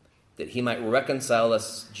 That he might reconcile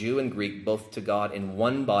us, Jew and Greek, both to God in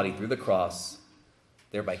one body through the cross,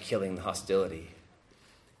 thereby killing the hostility.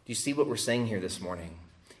 Do you see what we're saying here this morning?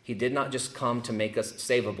 He did not just come to make us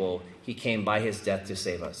savable. He came by his death to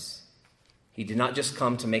save us. He did not just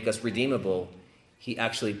come to make us redeemable. He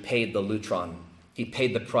actually paid the lutron. He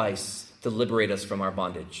paid the price to liberate us from our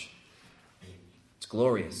bondage. It's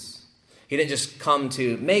glorious. He didn't just come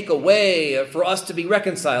to make a way for us to be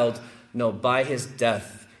reconciled. No, by his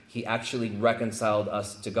death, he actually reconciled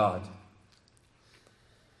us to God.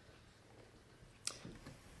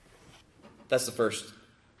 That's the first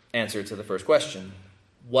answer to the first question.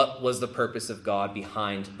 What was the purpose of God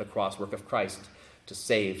behind the cross work of Christ? To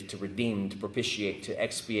save, to redeem, to propitiate, to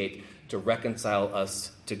expiate, to reconcile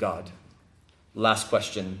us to God. Last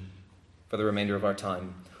question for the remainder of our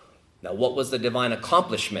time. Now, what was the divine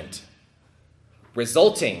accomplishment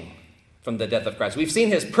resulting from the death of Christ? We've seen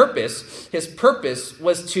his purpose. His purpose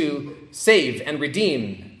was to save and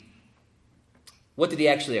redeem. What did he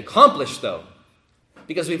actually accomplish, though?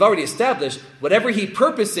 Because we've already established whatever he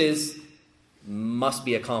purposes must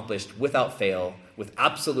be accomplished without fail, with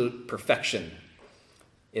absolute perfection.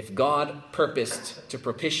 If God purposed to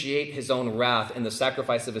propitiate his own wrath in the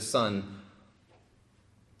sacrifice of his Son,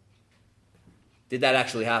 did that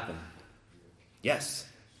actually happen? Yes.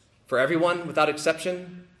 For everyone without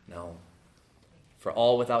exception? No. For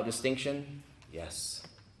all without distinction? Yes.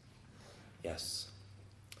 Yes.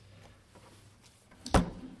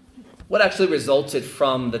 What actually resulted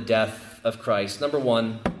from the death of Christ? Number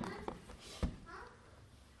one,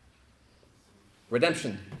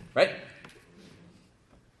 redemption, right?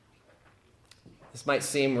 This might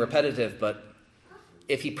seem repetitive, but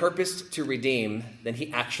if he purposed to redeem, then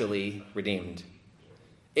he actually redeemed.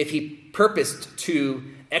 If he purposed to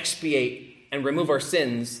expiate and remove our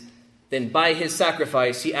sins, then by his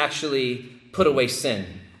sacrifice, he actually put away sin.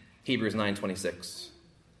 Hebrews 9:26.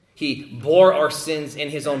 He bore our sins in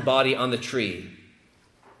his own body on the tree.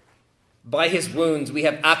 By his wounds, we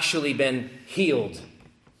have actually been healed.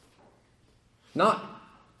 Not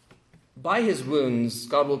by his wounds,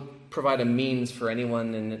 God will provide a means for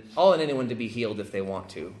anyone and anyone to be healed if they want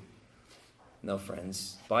to. No,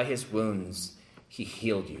 friends. By his wounds, he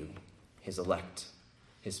healed you, his elect,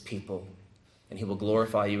 his people, and he will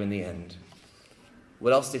glorify you in the end.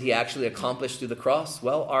 What else did he actually accomplish through the cross?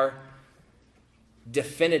 Well, our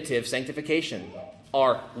definitive sanctification,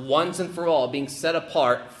 our once and for all being set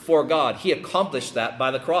apart for God. He accomplished that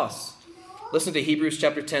by the cross. Listen to Hebrews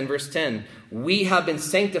chapter 10, verse 10. We have been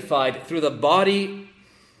sanctified through the body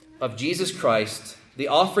of Jesus Christ, the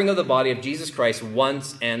offering of the body of Jesus Christ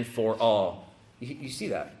once and for all. You see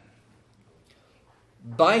that?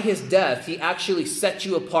 By his death, he actually set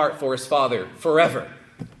you apart for his Father forever.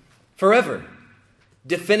 Forever.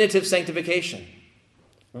 Definitive sanctification.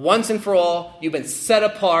 Once and for all, you've been set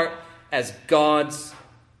apart as God's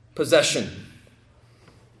possession.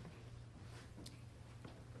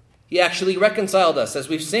 He actually reconciled us, as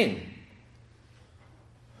we've seen.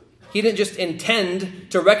 He didn't just intend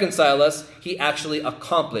to reconcile us, he actually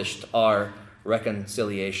accomplished our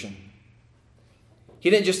reconciliation. He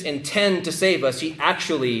didn't just intend to save us, he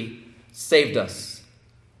actually saved us.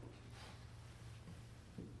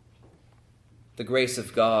 The grace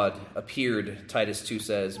of God appeared, Titus 2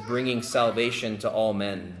 says, bringing salvation to all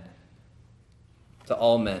men. To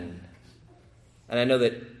all men. And I know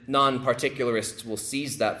that non-particularists will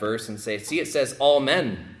seize that verse and say, see, it says all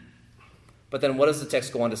men. But then what does the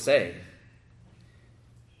text go on to say?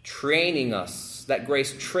 Training us. That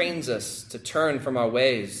grace trains us to turn from our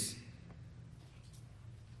ways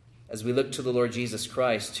as we look to the Lord Jesus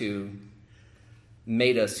Christ, who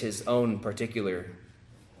made us his own peculiar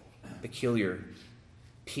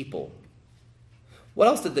people. What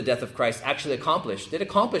else did the death of Christ actually accomplish? It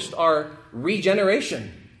accomplished our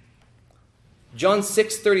regeneration. John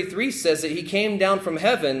 6:33 says that he came down from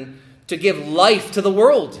heaven to give life to the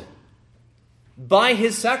world. By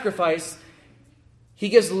his sacrifice, he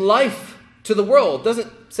gives life to the world. It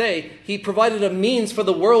doesn't say he provided a means for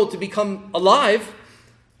the world to become alive.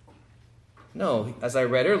 No, as I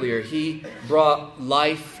read earlier, he brought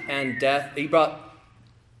life and death.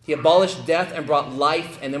 He abolished death and brought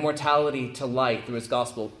life and immortality to light through his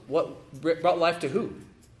gospel. What brought life to who?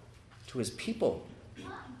 To his people.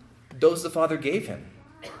 Those the Father gave him.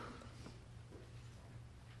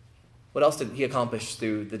 What else did he accomplish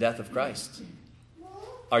through the death of Christ?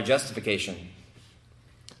 Our justification.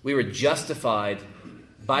 We were justified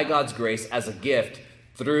by God's grace as a gift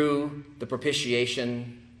through the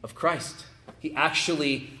propitiation of Christ. He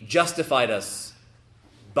actually justified us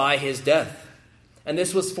by his death. And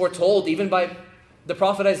this was foretold even by the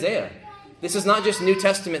prophet Isaiah. This is not just New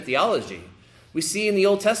Testament theology. We see in the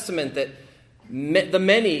Old Testament that the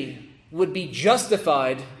many would be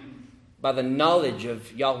justified by the knowledge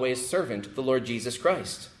of Yahweh's servant, the Lord Jesus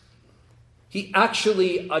Christ. He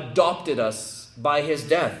actually adopted us by his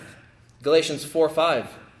death. Galatians 4:5.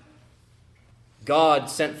 God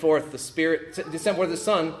sent forth the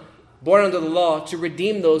Son, born under the law, to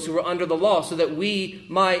redeem those who were under the law, so that we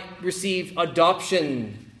might receive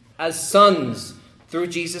adoption as sons through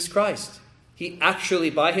Jesus Christ. He actually,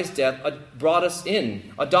 by his death, brought us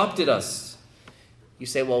in, adopted us. You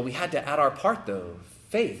say, well, we had to add our part, though.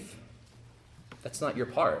 Faith. That's not your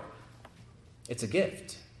part. It's a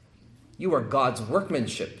gift. You are God's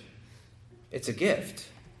workmanship. It's a gift.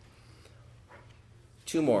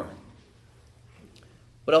 Two more.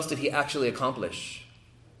 What else did he actually accomplish?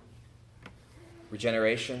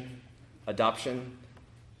 Regeneration, adoption.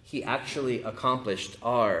 He actually accomplished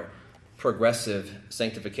our progressive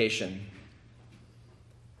sanctification.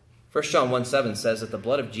 1 John 1:7 says that the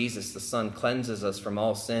blood of Jesus, the Son, cleanses us from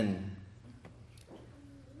all sin.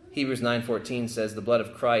 Hebrews 9:14 says the blood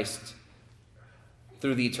of Christ,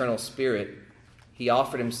 through the eternal Spirit, he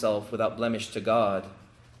offered himself without blemish to God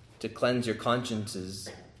to cleanse your consciences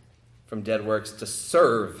from dead works, to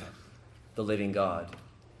serve the living God.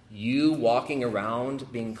 You walking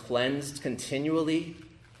around being cleansed continually,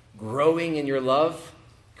 growing in your love,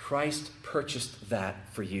 Christ purchased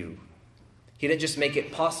that for you. He didn't just make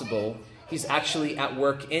it possible. He's actually at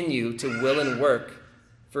work in you to will and work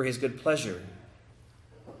for his good pleasure.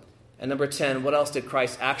 And number 10, what else did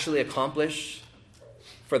Christ actually accomplish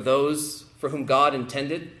for those for whom God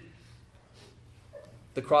intended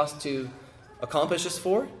the cross to accomplish this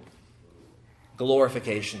for?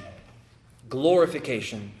 Glorification.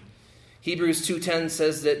 Glorification. Hebrews 2:10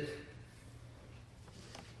 says that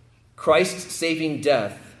Christ's saving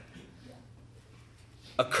death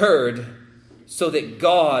occurred so that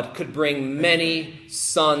God could bring many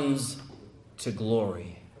sons to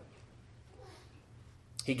glory.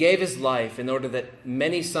 He gave his life in order that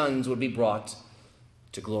many sons would be brought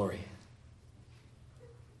to glory.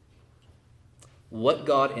 What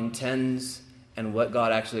God intends and what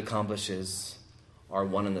God actually accomplishes are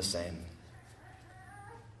one and the same.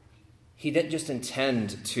 He didn't just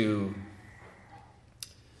intend to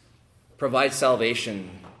provide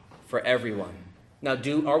salvation for everyone. Now,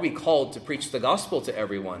 are we called to preach the gospel to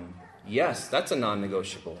everyone? Yes, that's a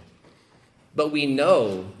non-negotiable. But we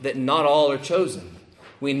know that not all are chosen.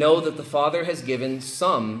 We know that the Father has given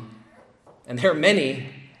some, and there are many,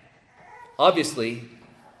 obviously,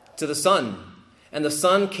 to the Son. And the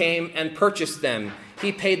Son came and purchased them.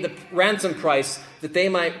 He paid the ransom price that they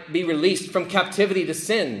might be released from captivity to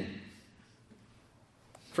sin.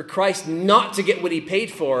 For Christ not to get what he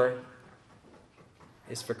paid for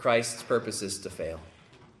is for Christ's purposes to fail.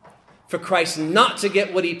 For Christ not to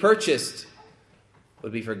get what he purchased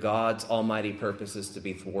would be for God's almighty purposes to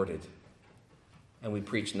be thwarted. And we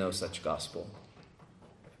preach no such gospel.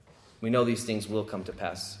 We know these things will come to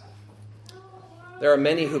pass. There are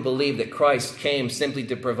many who believe that Christ came simply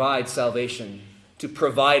to provide salvation, to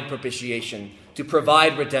provide propitiation, to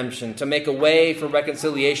provide redemption, to make a way for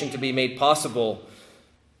reconciliation to be made possible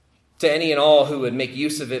to any and all who would make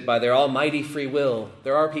use of it by their almighty free will.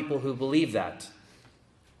 There are people who believe that.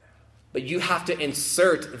 But you have to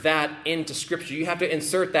insert that into Scripture. You have to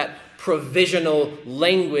insert that provisional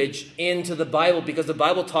language into the Bible, because the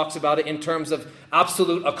Bible talks about it in terms of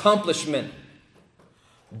absolute accomplishment.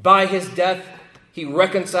 By his death, he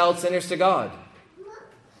reconciled sinners to God.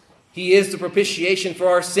 He is the propitiation for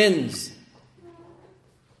our sins.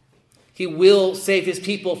 He will save his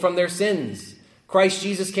people from their sins. Christ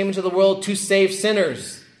Jesus came into the world to save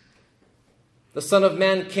sinners. The Son of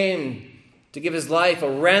Man came to give his life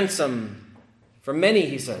a ransom for many,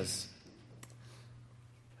 he says.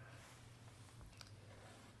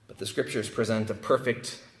 But the Scriptures present a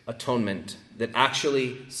perfect atonement that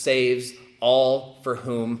actually saves all for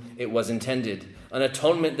whom it was intended. An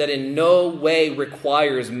atonement that in no way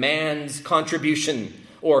requires man's contribution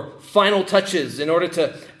or final touches in order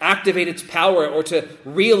to activate its power or to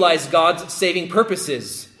realize God's saving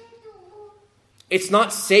purposes. It's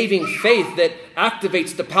not saving faith that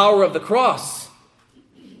activates the power of the cross.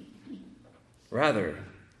 Rather,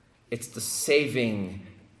 it's the saving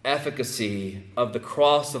efficacy of the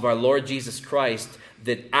cross of our Lord Jesus Christ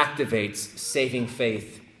that activates saving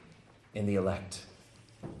faith in the elect.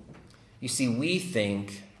 You see, we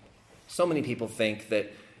think, so many people think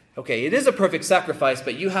that, okay, it is a perfect sacrifice,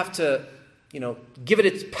 but you have to, give it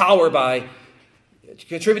its power by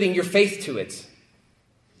contributing your faith to it,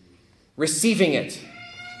 receiving it.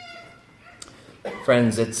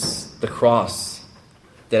 Friends, it's the cross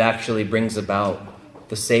that actually brings about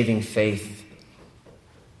the saving faith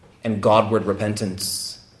and Godward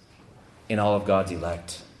repentance. in all of God's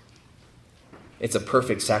elect. It's a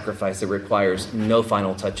perfect sacrifice that requires no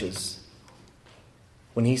final touches.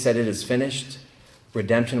 When he said it is finished,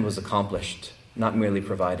 redemption was accomplished, not merely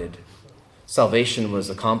provided. Salvation was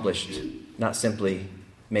accomplished, not simply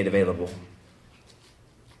made available.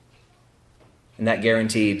 And that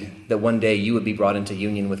guaranteed that one day you would be brought into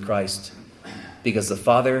union with Christ, because the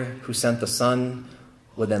Father who sent the Son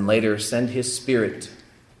would then later send his Spirit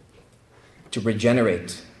to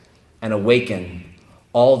regenerate and awaken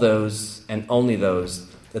all those and only those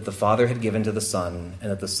that the Father had given to the Son and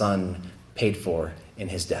that the Son paid for in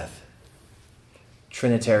his death.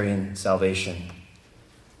 Trinitarian salvation.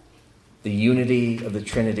 The unity of the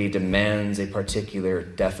Trinity demands a particular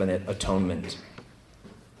definite atonement.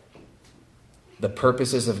 The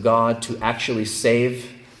purposes of God to actually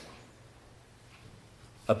save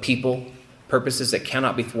a people, purposes that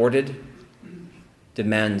cannot be thwarted,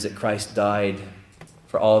 demands that Christ died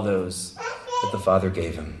for all those that the Father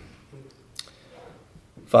gave him.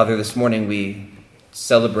 Father, this morning we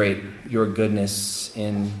celebrate your goodness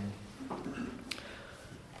in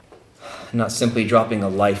not simply dropping a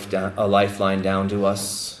lifeline down to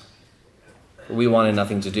us. We wanted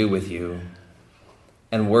nothing to do with you.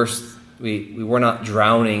 And worse, we were not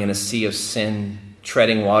drowning in a sea of sin,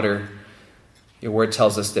 treading water. Your word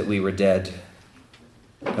tells us that we were dead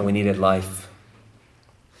and we needed life.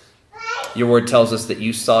 Your word tells us that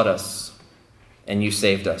you sought us and you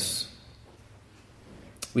saved us.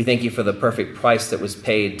 We thank you for the perfect price that was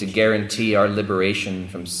paid to guarantee our liberation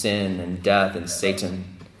from sin and death and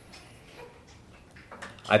Satan.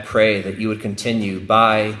 I pray that you would continue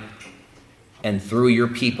by and through your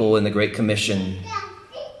people in the Great Commission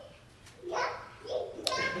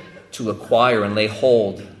to acquire and lay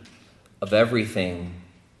hold of everything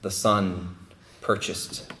the Son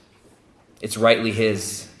purchased. It's rightly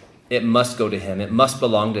his. It must go to him. It must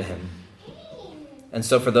belong to him. And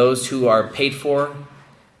so for those who are paid for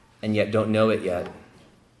and yet don't know it yet,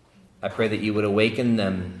 I pray that you would awaken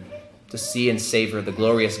them to see and savor the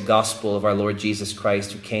glorious gospel of our Lord Jesus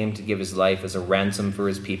Christ, who came to give his life as a ransom for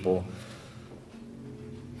his people.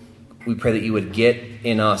 We pray that you would get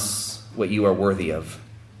in us what you are worthy of.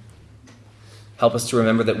 Help us to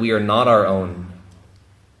remember that we are not our own.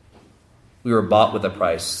 We were bought with a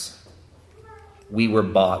price. We were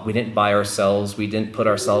bought. We didn't buy ourselves. We didn't put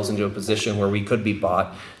ourselves into a position where we could be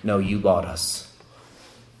bought. No, you bought us.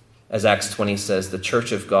 As Acts 20 says, the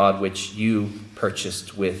church of God, which you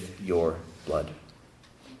purchased with your blood.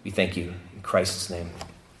 We thank you in Christ's name.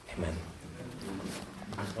 Amen.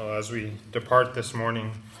 Well, as we depart this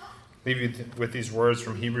morning, leave you with these words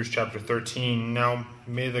from Hebrews chapter 13. Now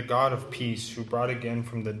may the God of peace, who brought again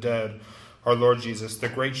from the dead our Lord Jesus, the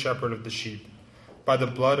great shepherd of the sheep, by the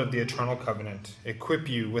blood of the eternal covenant, equip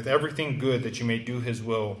you with everything good that you may do his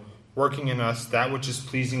will, working in us that which is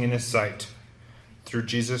pleasing in his sight, through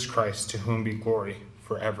Jesus Christ, to whom be glory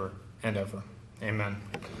forever and ever. Amen.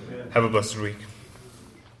 Have a blessed week.